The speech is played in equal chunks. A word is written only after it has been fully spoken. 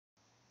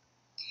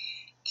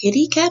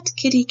Kitty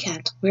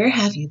Kat, where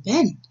have you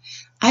been?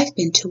 I've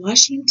been to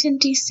Washington,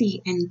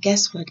 D.C., and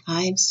guess what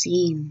I've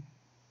seen?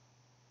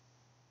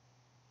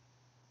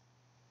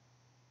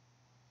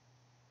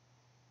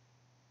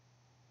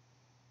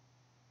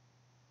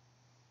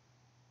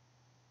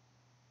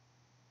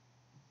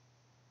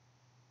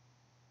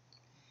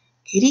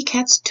 Kitty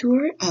Kat's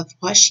tour of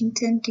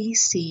Washington,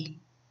 D.C.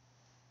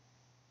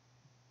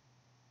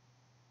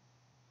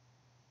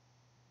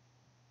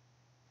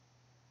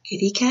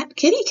 Kitty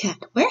Kat,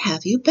 where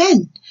have you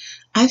been?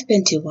 I've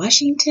been to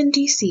Washington,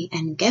 D.C.,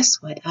 and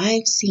guess what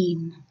I've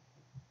seen?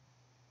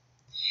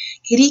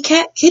 Kitty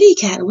Kat,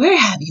 where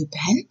have you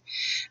been?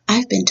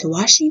 I've been to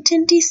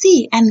Washington,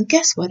 D.C., and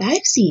guess what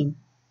I've seen?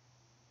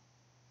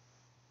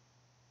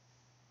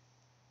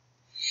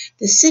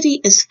 The city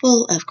is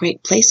full of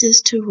great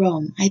places to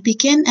roam. I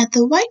begin at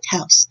the White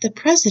House, the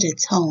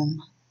president's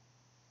home.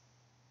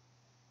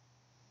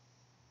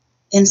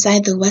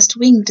 Inside the West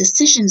Wing,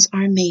 decisions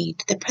are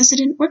made. The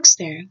president works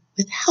there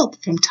with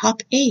help from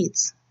top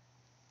aides.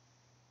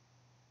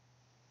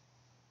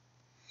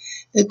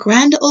 The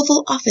Grand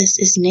Oval Office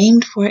is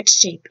named for its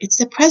shape. It's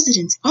the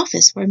president's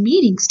office where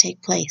meetings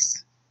take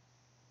place.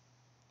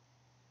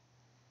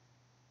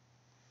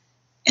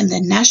 In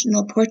the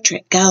National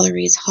Portrait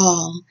Gallery's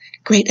hall,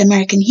 great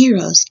American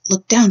heroes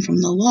look down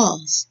from the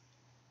walls.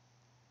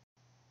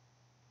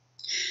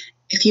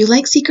 If you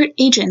like secret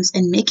agents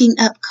and making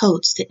up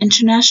codes, the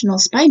International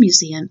Spy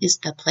Museum is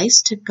the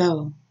place to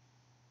go.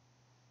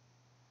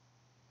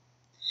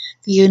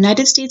 The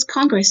United States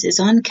Congress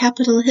is on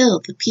Capitol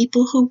Hill. The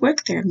people who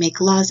work there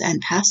make laws and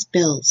pass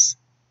bills.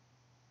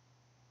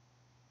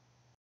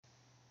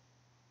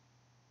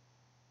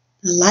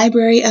 The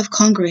Library of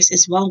Congress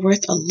is well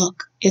worth a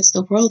look. It's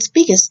the world's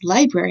biggest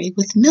library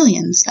with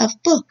millions of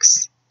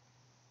books.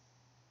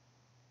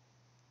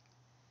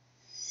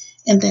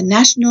 In the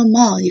National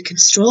Mall, you can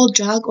stroll,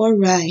 jog, or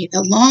ride.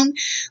 A long,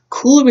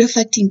 cool,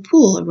 reflecting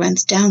pool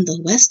runs down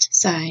the west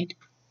side.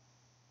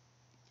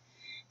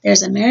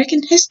 There's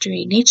American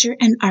history, nature,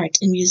 and art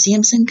in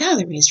museums and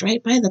galleries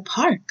right by the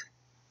park.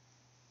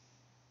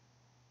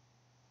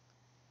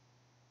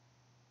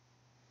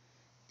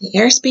 The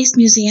Airspace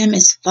Museum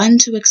is fun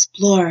to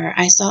explore.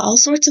 I saw all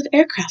sorts of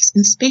aircrafts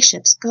and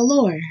spaceships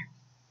galore.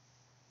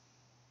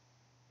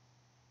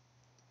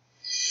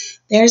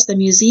 There's the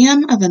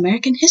Museum of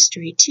American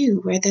History, too,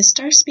 where the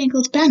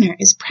Star-Spangled Banner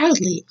is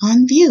proudly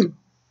on view.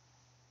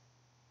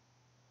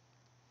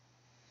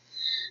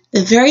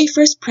 The very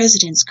first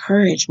president's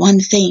courage won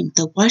fame.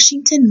 The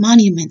Washington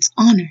monuments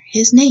honor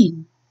his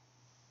name.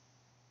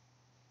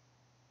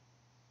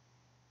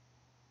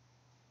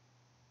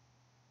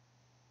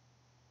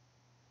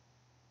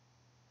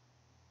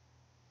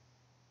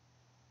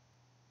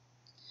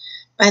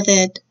 By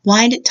the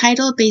wide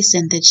tidal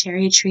basin, the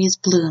cherry trees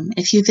bloom.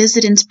 If you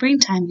visit in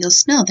springtime, you'll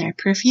smell their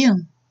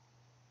perfume.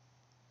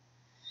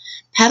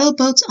 Paddle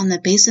boats on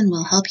the basin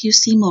will help you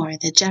see more.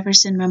 The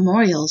Jefferson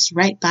Memorial's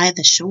right by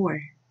the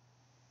shore.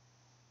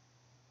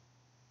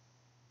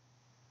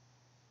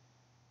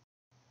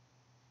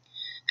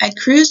 I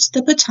cruised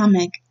the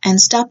Potomac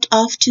and stopped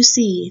off to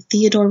see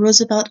Theodore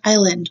Roosevelt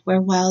Island,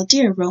 where wild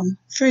deer roam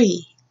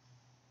free.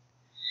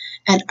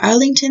 At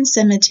Arlington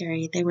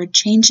Cemetery, they were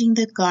changing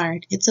the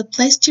guard. It's a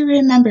place to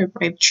remember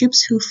brave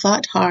troops who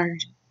fought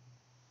hard.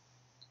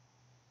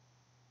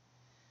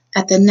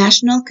 At the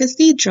National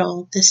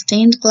Cathedral, the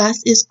stained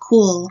glass is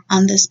cool.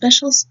 On the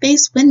special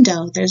space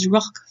window, there's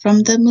rock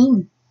from the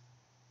moon.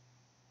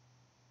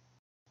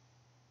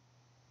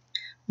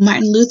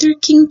 Martin Luther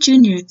King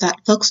Jr.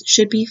 thought folks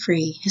should be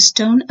free. His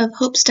Stone of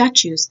Hope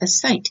statue's a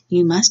sight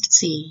you must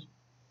see.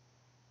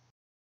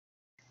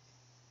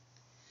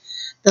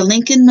 The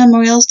Lincoln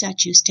Memorial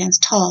statue stands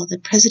tall. The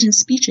president's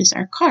speeches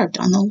are carved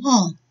on the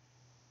wall.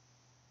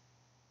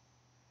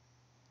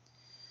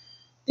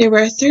 There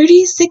were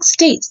 36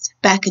 states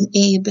back in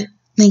Abe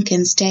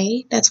Lincoln's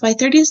day. That's why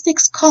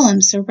 36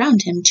 columns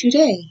surround him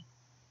today.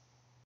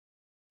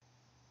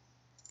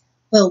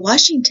 Well,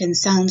 Washington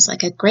sounds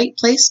like a great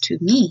place to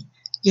me.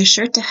 You're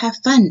sure to have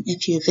fun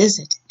if you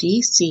visit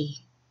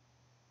D.C.